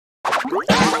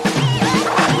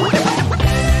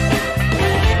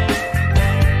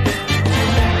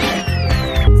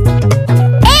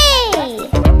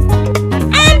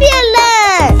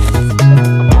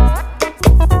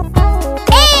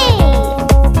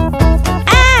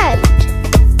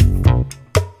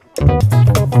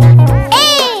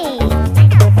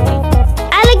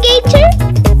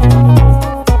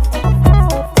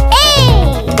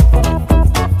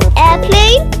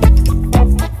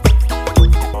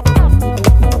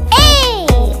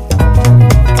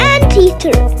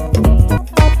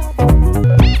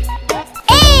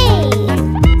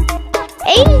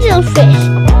Angelfish.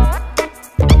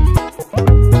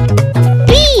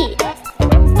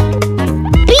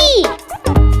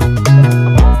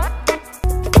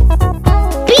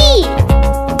 B.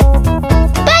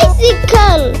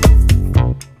 Bicycle.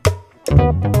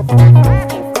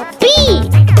 B.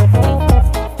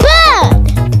 Bird.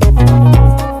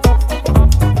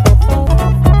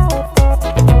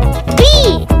 B.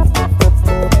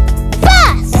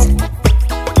 Bus.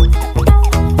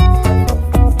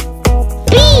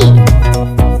 B.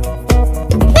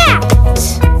 Bat.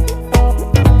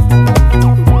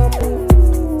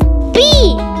 B.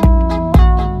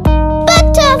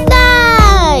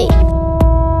 Butterfly.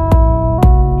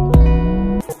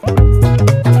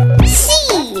 C.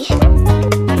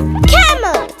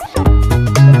 Camel.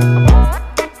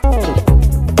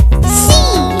 C.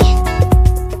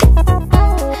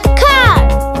 Car.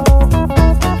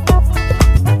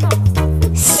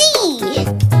 C.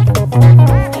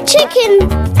 Chicken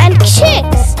and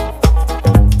chicks.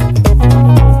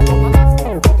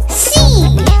 C.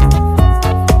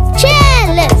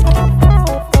 Chairlift.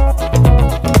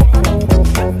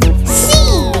 C.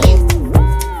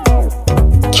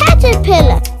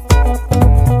 Caterpillar.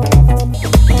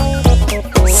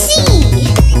 C.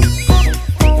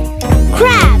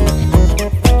 Crab.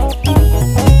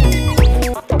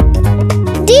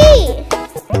 D.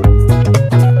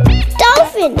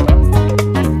 Dolphin.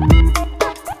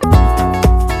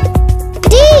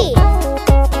 D.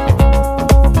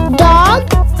 Dog.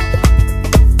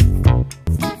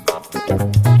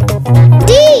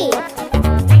 D.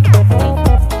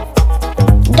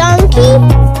 Donkey.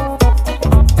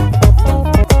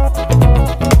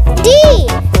 D.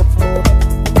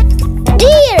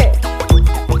 Deer.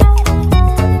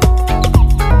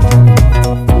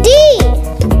 D.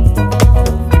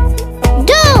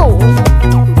 Dove.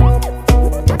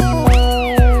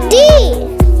 D.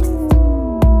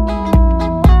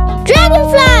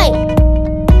 Dragonfly.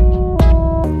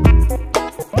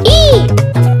 E.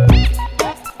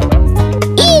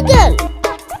 Eagle.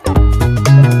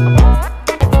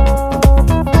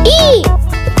 E.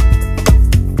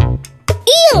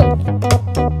 Eel.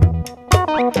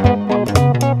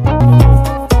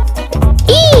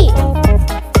 E.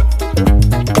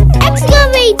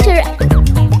 Excavator.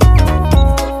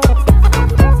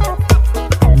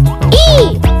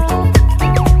 E.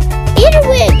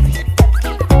 Earwig.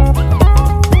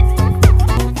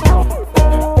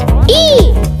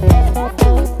 E.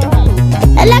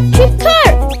 Electric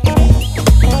car.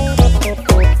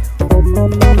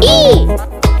 E.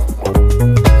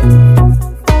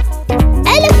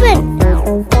 Elephant.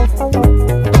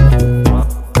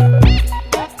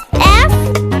 F.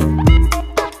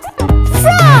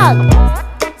 Frog.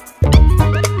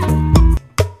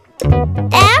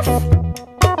 F.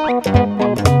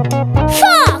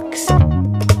 Fox.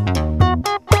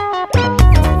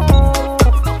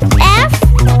 F.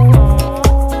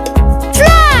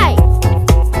 Fly.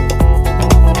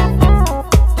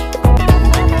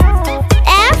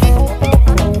 F.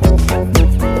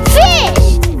 Fish.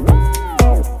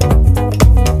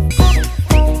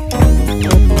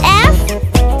 F.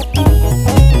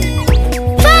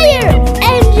 Fire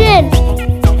engine.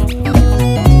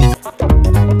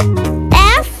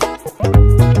 F.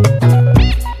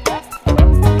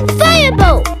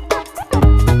 Fireboat.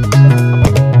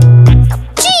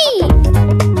 G.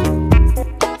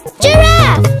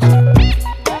 Giraffe.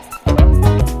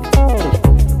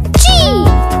 G.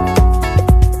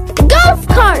 Golf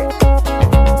cart.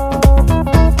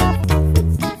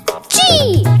 G.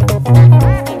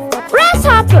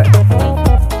 Grasshopper.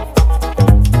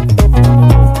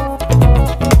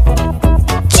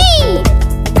 G.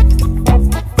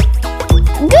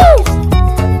 Goose.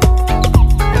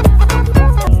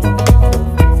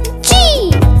 G.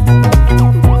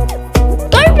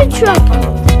 Garbage truck.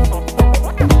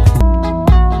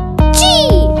 G.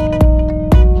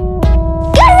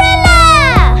 Gorilla.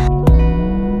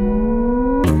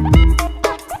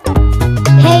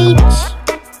 H.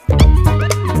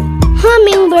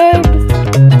 Hummingbird.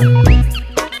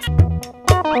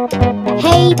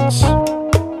 H.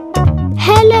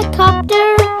 helicopter.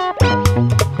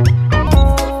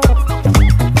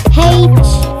 H,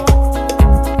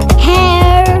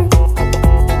 hare.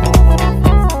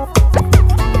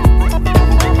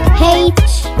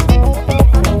 H,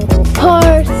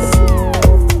 horse.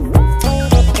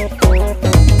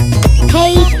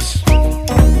 H,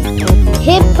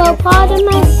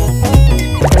 hippopotamus.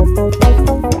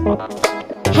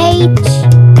 H,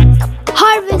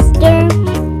 harvester.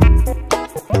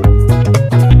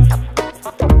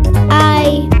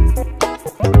 I,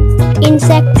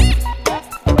 insects.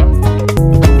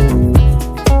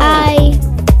 I,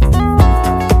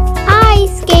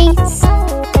 skates.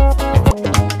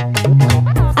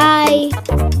 I,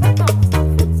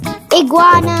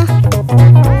 iguana.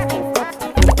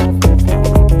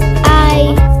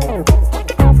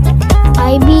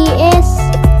 IBS.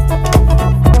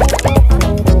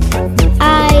 I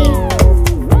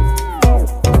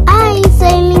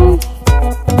sailing.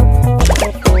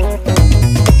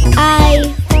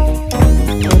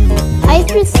 I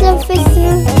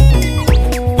crucifixer.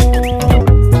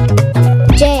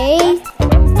 J,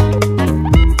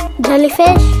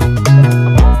 jellyfish.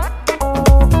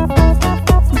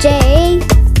 J,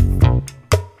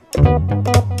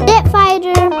 jet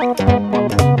fighter.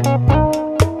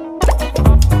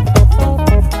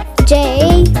 J,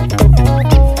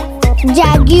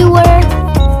 jaguar.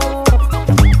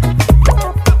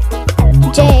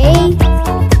 J,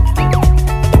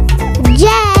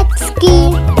 jet ski.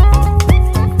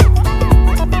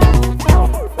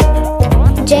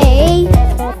 J,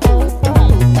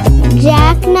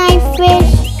 jackknife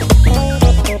fish.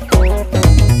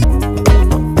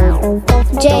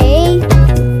 J,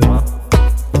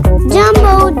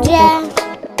 jumbo jet.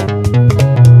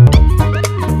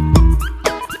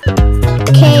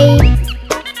 K,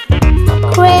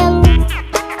 krill.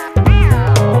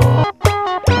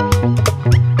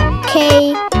 K,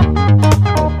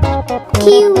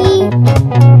 kiwi.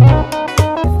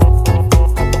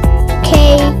 K,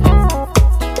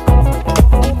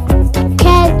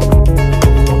 cat.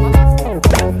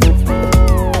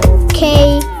 K,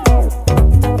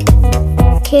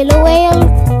 killer whale.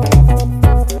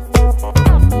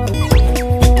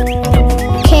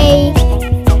 K,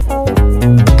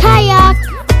 kayak.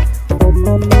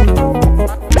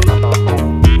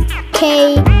 K,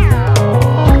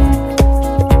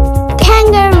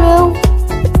 kangaroo.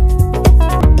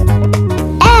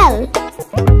 L,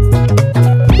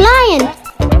 lion.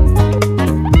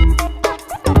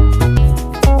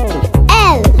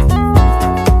 L,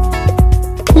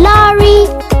 lorry.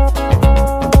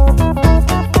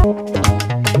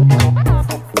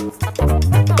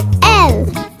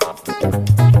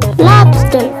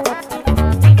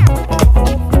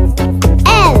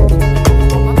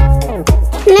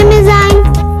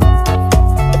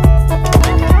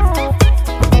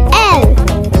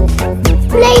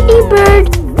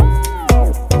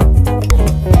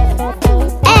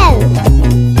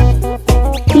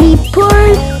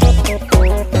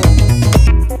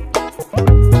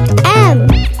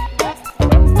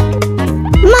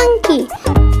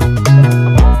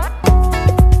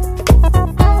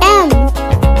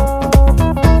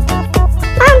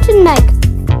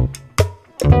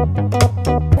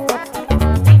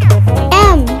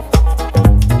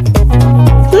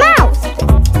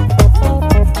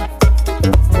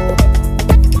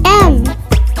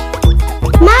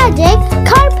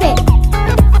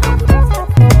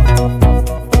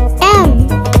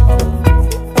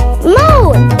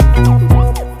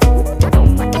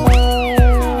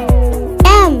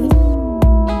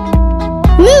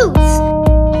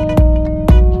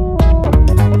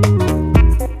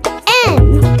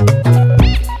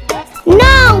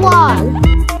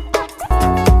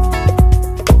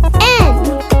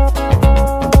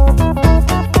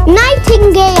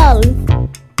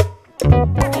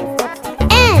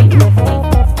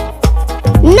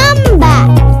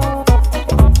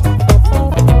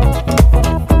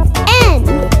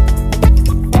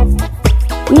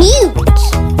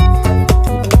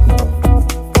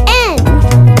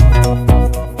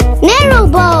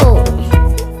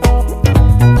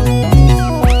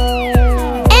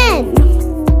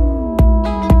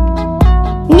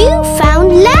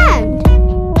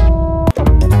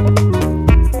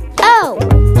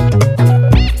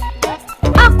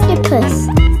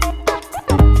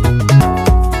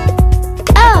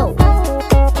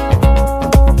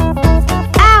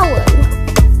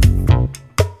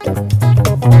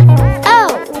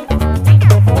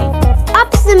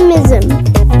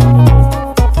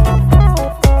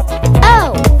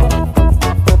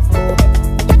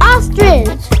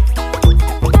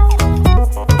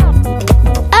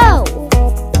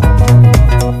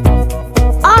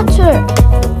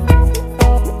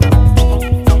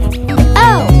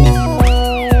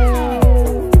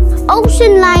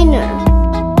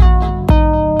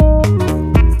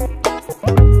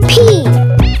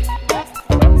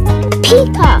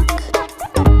 Peacock.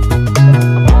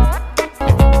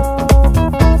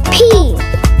 P.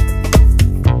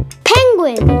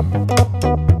 Penguin.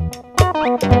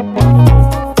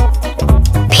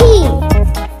 P.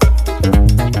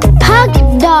 Pug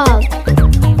dog.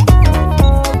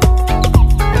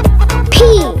 P.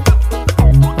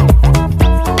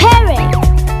 Parrot.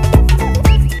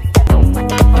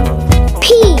 P.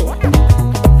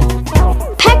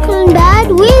 Pecan bird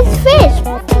with fish.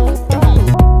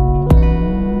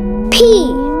 P.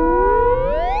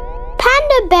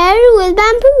 Panda bear with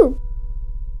bamboo.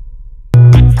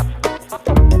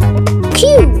 Q.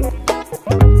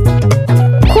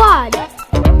 Quad.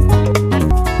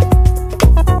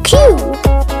 Q.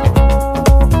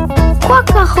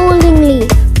 Quokka holding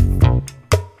leaf.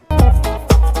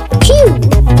 Q.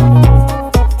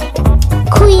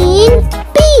 Queen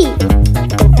bee.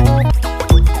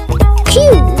 Q.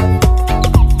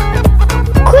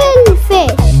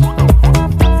 Quillfish.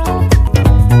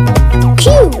 Q.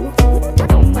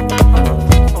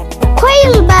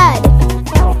 Quail bird.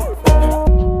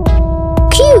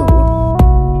 Q.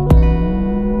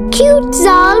 Cute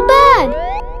Zal bird.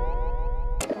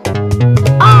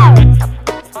 R.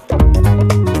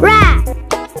 Rat.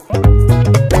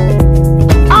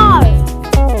 R.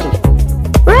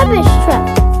 Rubbish truck.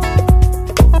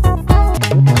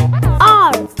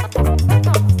 R.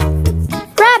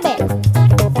 Rabbit.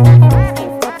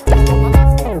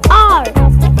 R.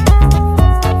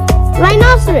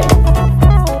 Rhinoceros.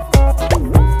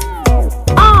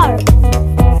 R.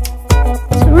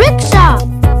 Rickshaw.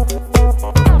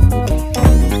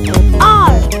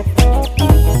 R.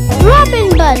 Robin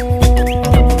bud.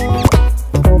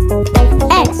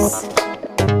 S.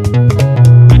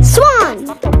 Swan.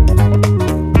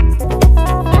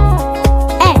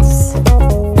 S.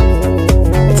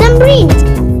 Tambourine.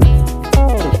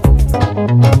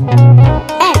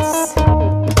 S.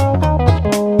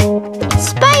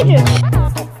 Spider.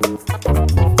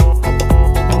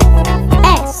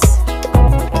 S.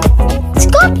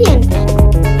 Scorpion.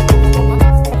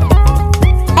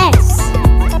 S.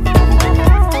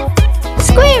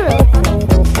 Squirrel.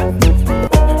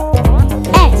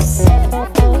 S.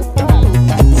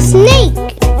 Snake.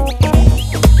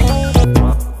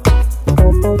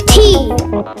 T.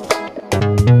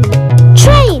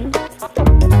 Train.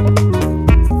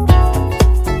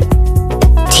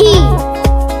 T.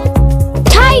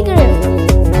 Tiger.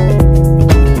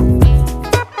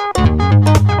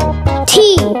 T.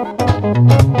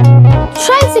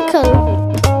 Tricycle.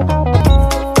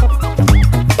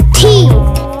 T.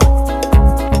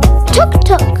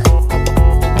 Tuk-tuk.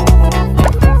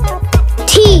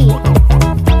 T.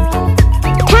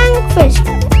 Tankfish.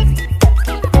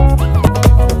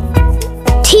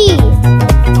 T.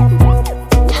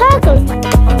 Turtle.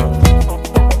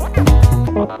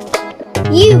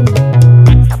 U.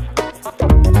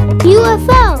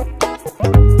 UFO.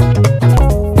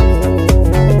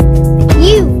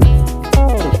 U.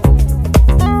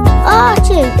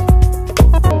 Orchid.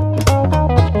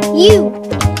 U.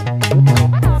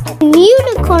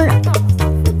 Unicorn.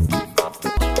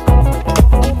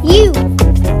 U.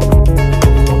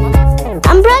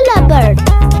 Umbrella bird.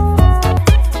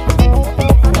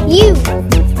 U.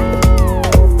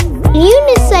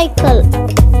 Unicycle.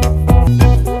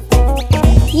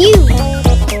 U.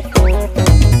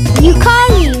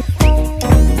 Yukari.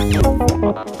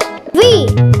 V.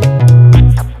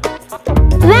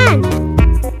 Van.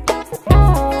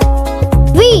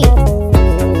 V.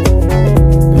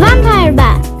 Vampire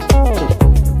bat.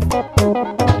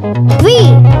 V.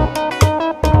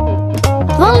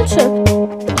 Vulture.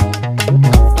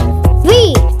 V.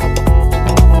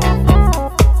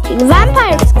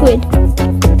 Vampire squid.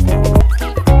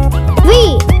 V.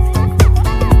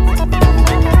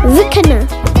 Vicana.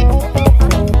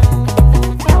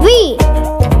 V.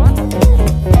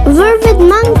 Vervet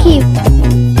monkey.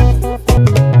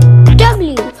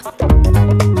 W.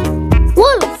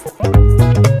 Wolf.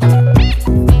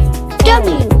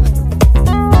 W.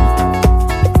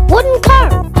 Wooden car.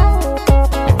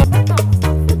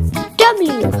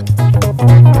 W.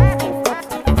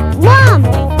 Worm.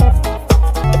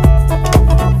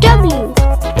 W.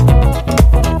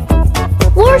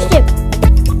 Warship.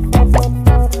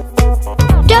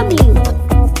 W.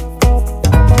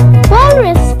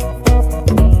 Walrus.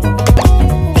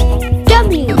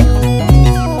 W.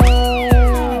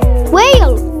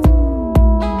 Whale.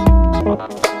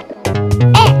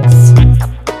 X.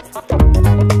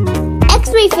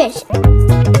 X-ray fish.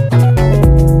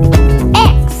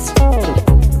 X.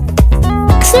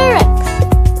 Xerox.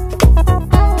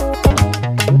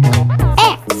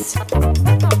 X.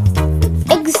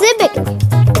 Exhibit.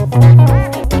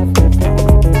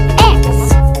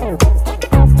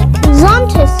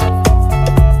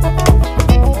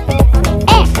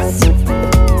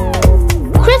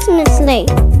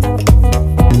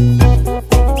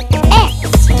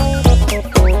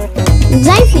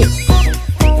 Xyphus.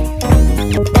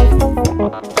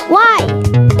 Y.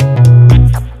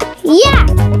 Yak.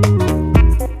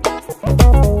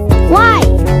 Y.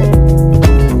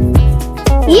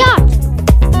 Yacht.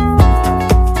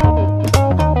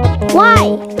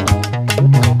 Y.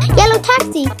 Yellow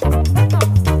taxi.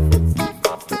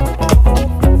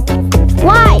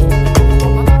 Y.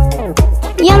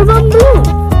 Yellow balloon.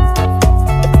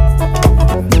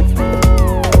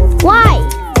 Y.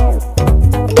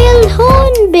 Bill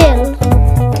hornbill.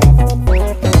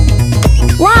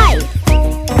 Y.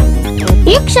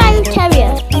 Yorkshire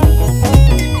terrier.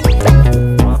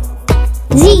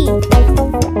 Z.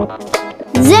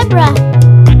 Zebra.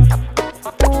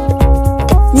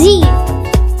 Z.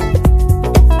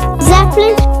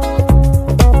 Zeppelin.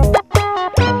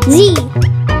 Z.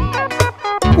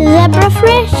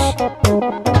 Zebrafish.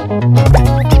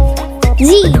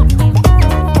 Z.